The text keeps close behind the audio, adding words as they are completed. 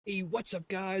Hey, what's up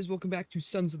guys? Welcome back to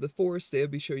Sons of the Forest. Today I'll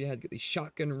be showing you how to get the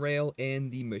shotgun rail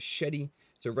and the machete.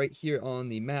 So right here on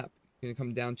the map, you're going to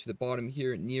come down to the bottom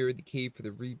here near the cave for the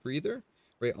rebreather.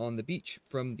 Right on the beach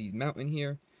from the mountain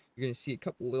here. You're going to see a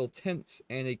couple little tents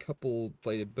and a couple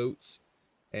floated boats.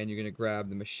 And you're going to grab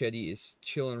the machete. Is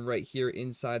chilling right here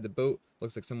inside the boat.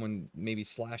 Looks like someone maybe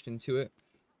slashed into it.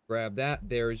 Grab that.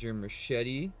 There's your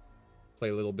machete. Play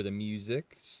a little bit of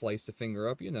music. Slice the finger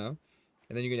up, you know.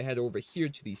 And then you're going to head over here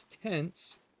to these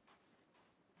tents.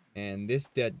 And this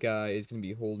dead guy is going to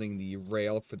be holding the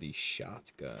rail for the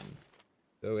shotgun.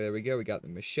 So there we go. We got the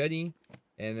machete.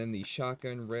 And then the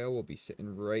shotgun rail will be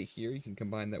sitting right here. You can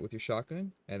combine that with your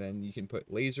shotgun. And then you can put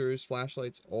lasers,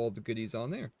 flashlights, all the goodies on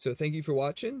there. So thank you for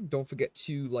watching. Don't forget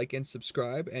to like and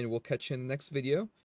subscribe. And we'll catch you in the next video.